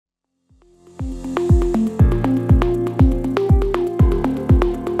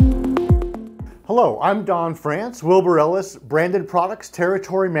Hello, I'm Don France, Wilbur-Ellis Branded Products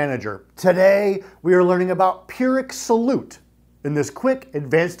Territory Manager. Today, we are learning about PURIC SALUTE in this quick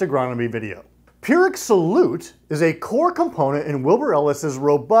advanced agronomy video. PURIC SALUTE is a core component in Wilbur-Ellis's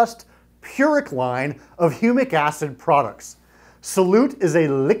robust PURIC line of humic acid products. Salute is a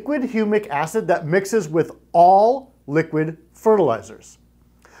liquid humic acid that mixes with all liquid fertilizers.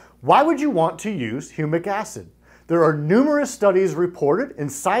 Why would you want to use humic acid? There are numerous studies reported in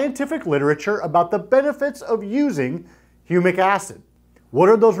scientific literature about the benefits of using humic acid. What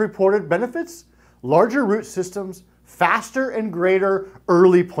are those reported benefits? Larger root systems, faster and greater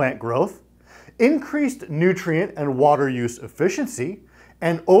early plant growth, increased nutrient and water use efficiency,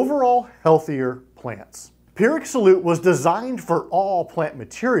 and overall healthier plants. PURIC SALUTE was designed for all plant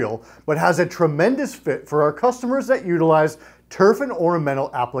material, but has a tremendous fit for our customers that utilize turf and ornamental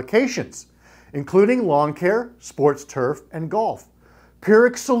applications, including lawn care, sports turf, and golf.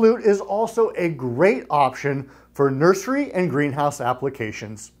 PURIC SALUTE is also a great option for nursery and greenhouse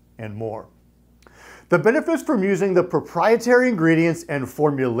applications and more. The benefits from using the proprietary ingredients and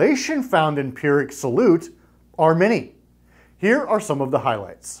formulation found in PURIC SALUTE are many. Here are some of the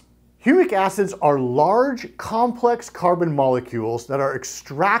highlights. Humic acids are large, complex carbon molecules that are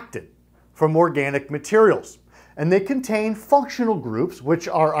extracted from organic materials, and they contain functional groups which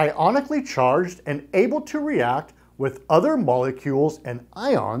are ionically charged and able to react with other molecules and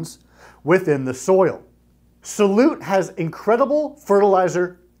ions within the soil. Salute has incredible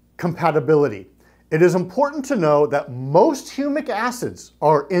fertilizer compatibility. It is important to know that most humic acids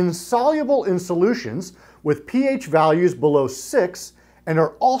are insoluble in solutions with pH values below 6 and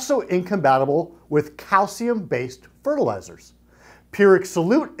are also incompatible with calcium-based fertilizers. PURIC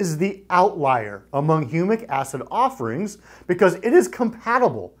SALUTE is the outlier among humic acid offerings because it is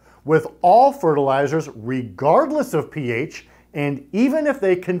compatible with all fertilizers regardless of pH and even if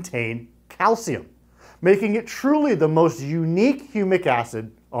they contain calcium, making it truly the most unique humic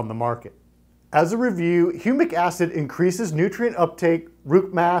acid on the market. As a review, humic acid increases nutrient uptake,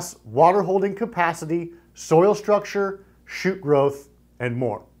 root mass, water holding capacity, soil structure, shoot growth, and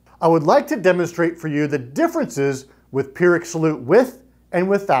more. I would like to demonstrate for you the differences with PURIC SALUTE with and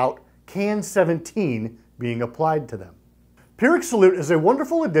without CAN 17 being applied to them. PURIC SALUTE is a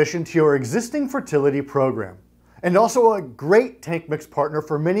wonderful addition to your existing fertility program and also a great tank mix partner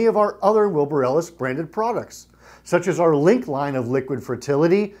for many of our other Wilbur-Ellis branded products, such as our Link line of liquid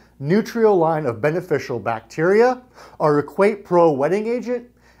fertility, Nutrio line of beneficial bacteria, our Equate Pro wetting agent,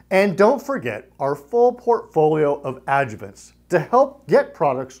 and don't forget our full portfolio of adjuvants to help get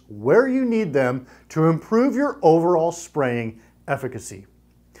products where you need them to improve your overall spraying efficacy.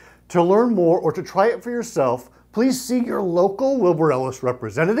 To learn more or to try it for yourself, please see your local Wilbur-Ellis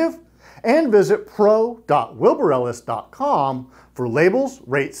representative and visit pro.wilburellis.com for labels,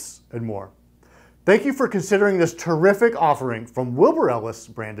 rates, and more. Thank you for considering this terrific offering from Wilbur-Ellis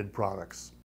branded products.